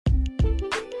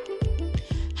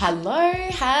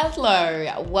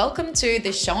Hello. Welcome to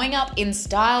the Showing Up in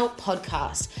Style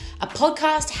podcast, a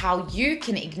podcast how you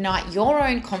can ignite your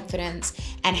own confidence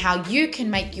and how you can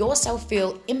make yourself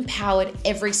feel empowered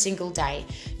every single day,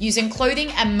 using clothing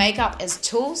and makeup as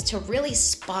tools to really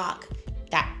spark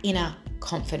that inner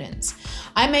confidence.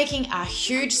 I'm making a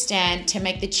huge stand to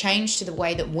make the change to the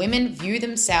way that women view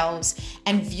themselves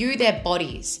and view their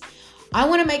bodies. I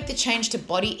want to make the change to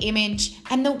body image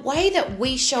and the way that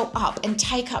we show up and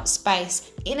take up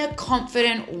space in a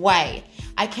confident way.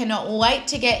 I cannot wait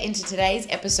to get into today's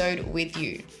episode with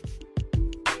you.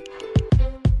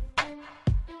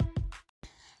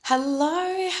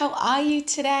 Hello, how are you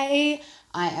today?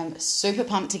 I am super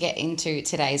pumped to get into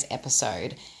today's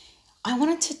episode. I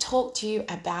wanted to talk to you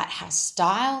about how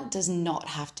style does not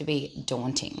have to be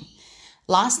daunting.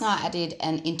 Last night I did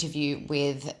an interview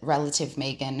with Relative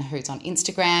Megan, who's on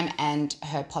Instagram, and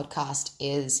her podcast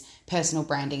is Personal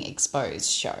Branding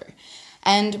Exposed Show.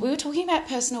 And we were talking about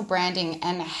personal branding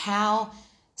and how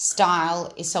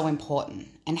style is so important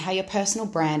and how your personal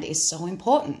brand is so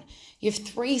important. You have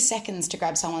 3 seconds to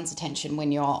grab someone's attention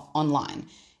when you're online.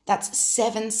 That's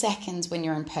 7 seconds when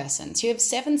you're in person. So you have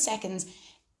 7 seconds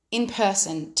in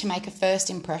person to make a first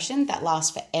impression that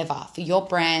lasts forever for your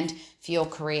brand, for your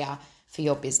career, for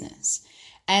your business.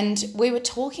 And we were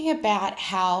talking about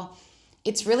how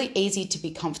it's really easy to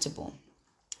be comfortable.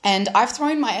 And I've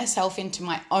thrown myself into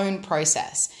my own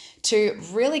process to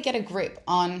really get a grip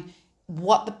on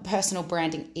what the personal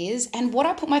branding is and what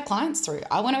I put my clients through.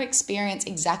 I want to experience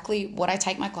exactly what I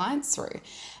take my clients through.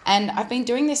 And I've been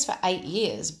doing this for 8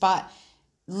 years, but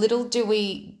little do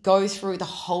we go through the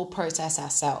whole process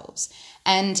ourselves.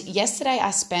 And yesterday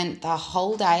I spent the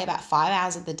whole day, about 5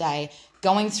 hours of the day,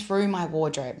 going through my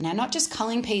wardrobe. Now, not just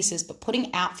culling pieces, but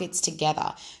putting outfits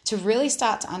together to really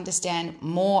start to understand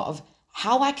more of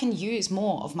how I can use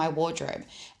more of my wardrobe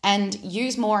and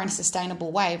use more in a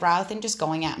sustainable way rather than just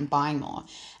going out and buying more.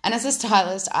 And as a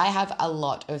stylist, I have a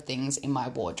lot of things in my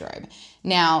wardrobe.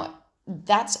 Now,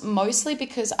 that's mostly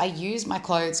because I use my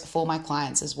clothes for my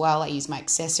clients as well. I use my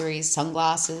accessories,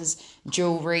 sunglasses,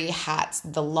 jewelry, hats,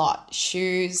 the lot,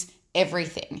 shoes,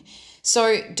 everything.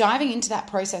 So diving into that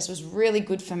process was really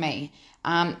good for me.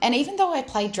 And even though I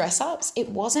played dress ups, it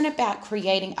wasn't about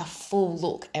creating a full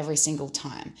look every single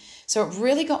time. So it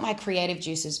really got my creative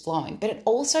juices flowing, but it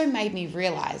also made me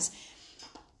realize,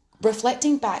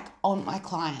 reflecting back on my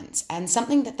clients, and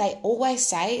something that they always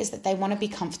say is that they want to be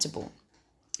comfortable.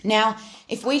 Now,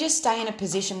 if we just stay in a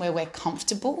position where we're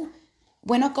comfortable,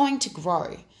 we're not going to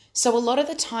grow. So a lot of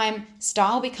the time,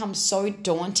 style becomes so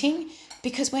daunting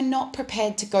because we're not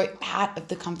prepared to go out of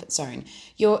the comfort zone.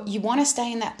 You want to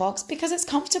stay in that box because it's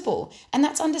comfortable, and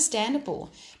that's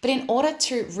understandable. But in order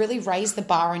to really raise the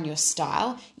bar on your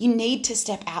style, you need to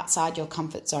step outside your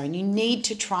comfort zone. You need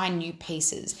to try new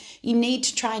pieces. You need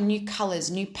to try new colors,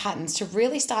 new patterns to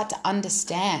really start to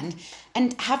understand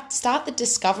and start the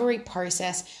discovery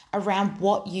process around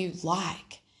what you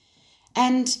like.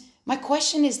 And my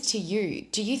question is to you,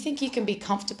 do you think you can be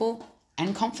comfortable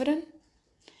and confident?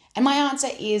 And my answer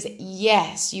is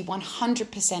yes, you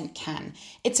 100% can.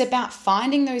 It's about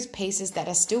finding those pieces that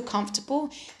are still comfortable,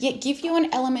 yet give you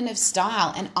an element of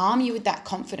style and arm you with that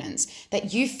confidence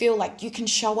that you feel like you can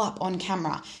show up on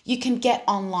camera, you can get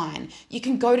online, you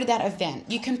can go to that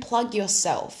event, you can plug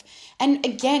yourself. And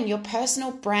again, your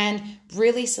personal brand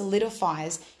really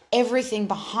solidifies everything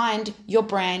behind your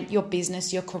brand, your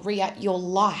business, your career, your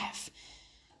life.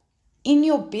 In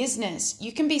your business,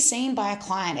 you can be seen by a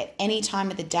client at any time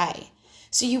of the day.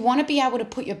 So you want to be able to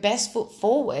put your best foot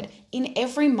forward in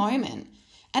every moment.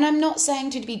 And I'm not saying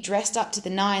to be dressed up to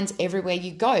the nines everywhere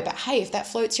you go, but hey, if that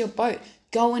floats your boat,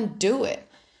 go and do it.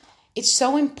 It's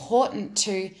so important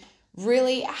to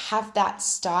really have that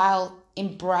style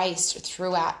embraced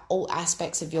throughout all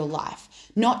aspects of your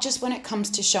life, not just when it comes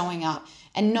to showing up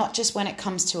and not just when it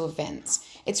comes to events.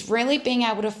 It's really being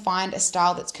able to find a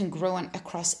style that's congruent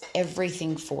across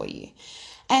everything for you.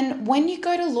 And when you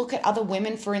go to look at other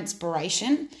women for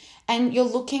inspiration and you're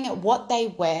looking at what they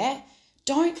wear,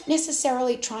 don't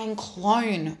necessarily try and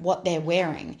clone what they're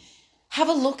wearing. Have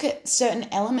a look at certain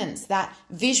elements that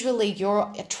visually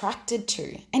you're attracted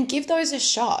to and give those a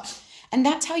shot. And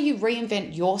that's how you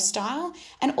reinvent your style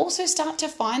and also start to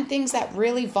find things that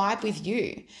really vibe with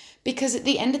you. Because at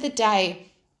the end of the day,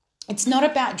 it's not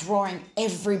about drawing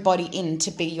everybody in to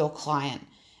be your client.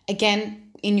 Again,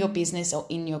 in your business or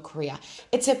in your career.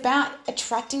 It's about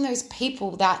attracting those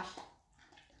people that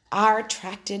are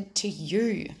attracted to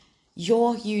you,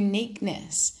 your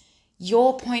uniqueness,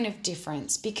 your point of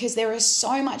difference, because there is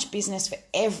so much business for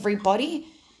everybody.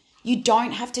 You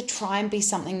don't have to try and be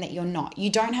something that you're not. You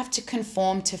don't have to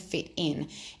conform to fit in.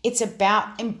 It's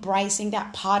about embracing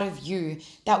that part of you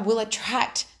that will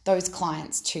attract those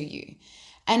clients to you.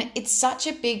 And it's such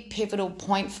a big pivotal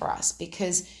point for us,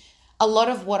 because a lot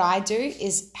of what I do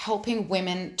is helping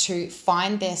women to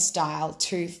find their style,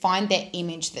 to find their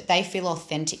image that they feel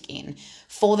authentic in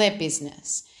for their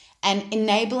business, and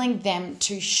enabling them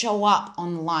to show up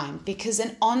online, because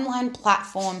an online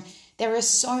platform, there are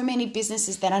so many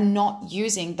businesses that are not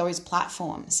using those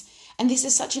platforms. And this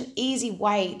is such an easy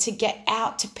way to get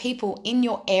out to people in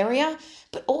your area,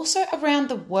 but also around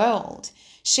the world,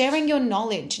 sharing your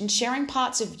knowledge and sharing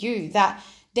parts of you that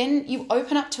then you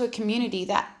open up to a community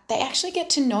that they actually get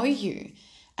to know you,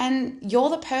 and you're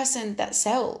the person that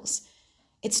sells.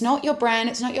 It's not your brand,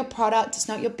 it's not your product, it's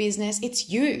not your business, it's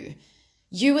you.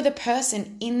 You are the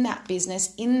person in that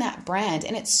business, in that brand,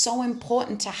 and it's so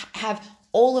important to have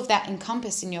all of that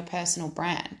encompassed in your personal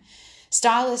brand.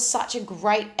 Style is such a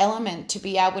great element to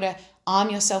be able to arm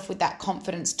yourself with that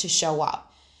confidence to show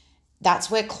up. That's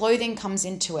where clothing comes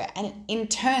into it, and in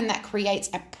turn that creates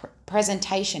a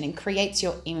presentation and creates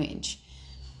your image.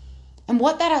 And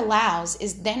what that allows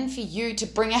is then for you to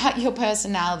bring out your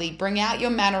personality, bring out your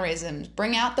mannerisms,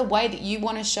 bring out the way that you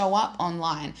want to show up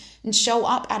online and show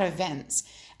up at events,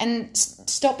 and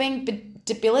stop being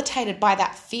debilitated by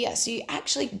that fear. So you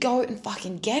actually go and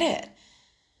fucking get it.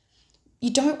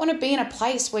 You don't want to be in a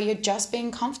place where you're just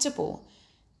being comfortable,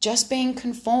 just being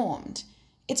conformed.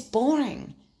 It's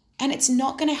boring and it's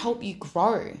not going to help you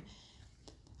grow.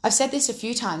 I've said this a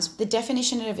few times. The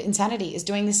definition of insanity is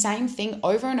doing the same thing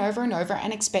over and over and over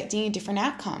and expecting a different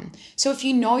outcome. So if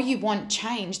you know you want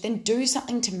change, then do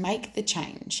something to make the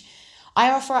change.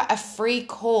 I offer a free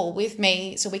call with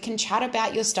me so we can chat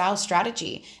about your style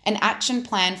strategy, an action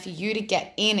plan for you to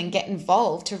get in and get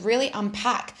involved, to really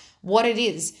unpack what it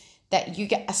is that you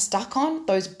get stuck on,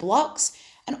 those blocks,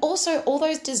 and also all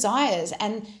those desires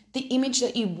and the image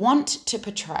that you want to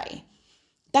portray.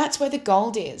 That's where the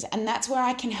gold is, and that's where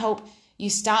I can help you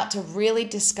start to really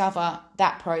discover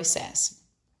that process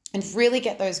and really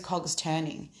get those cogs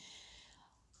turning.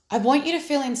 I want you to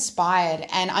feel inspired,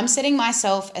 and I'm setting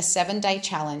myself a 7-day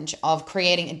challenge of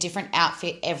creating a different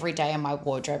outfit every day in my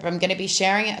wardrobe. I'm going to be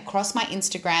sharing it across my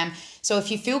Instagram, so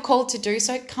if you feel called to do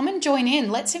so, come and join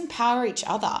in. Let's empower each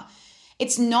other.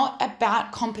 It's not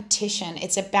about competition.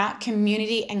 It's about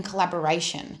community and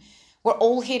collaboration. We're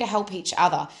all here to help each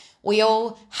other. We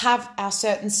all have our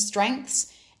certain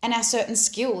strengths and our certain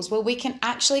skills where we can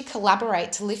actually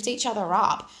collaborate to lift each other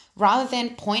up, rather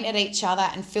than point at each other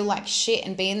and feel like shit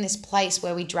and be in this place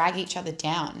where we drag each other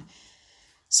down.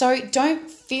 So don't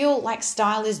feel like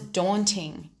style is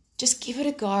daunting. Just give it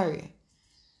a go.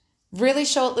 Really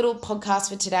short little podcast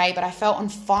for today, but I felt on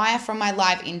fire from my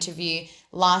live interview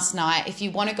last night. If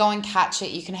you want to go and catch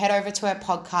it, you can head over to our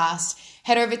podcast,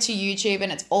 head over to YouTube,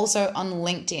 and it's also on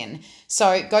LinkedIn.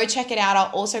 So go check it out.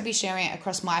 I'll also be sharing it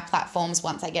across my platforms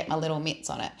once I get my little mitts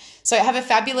on it. So have a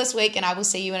fabulous week, and I will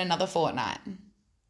see you in another fortnight.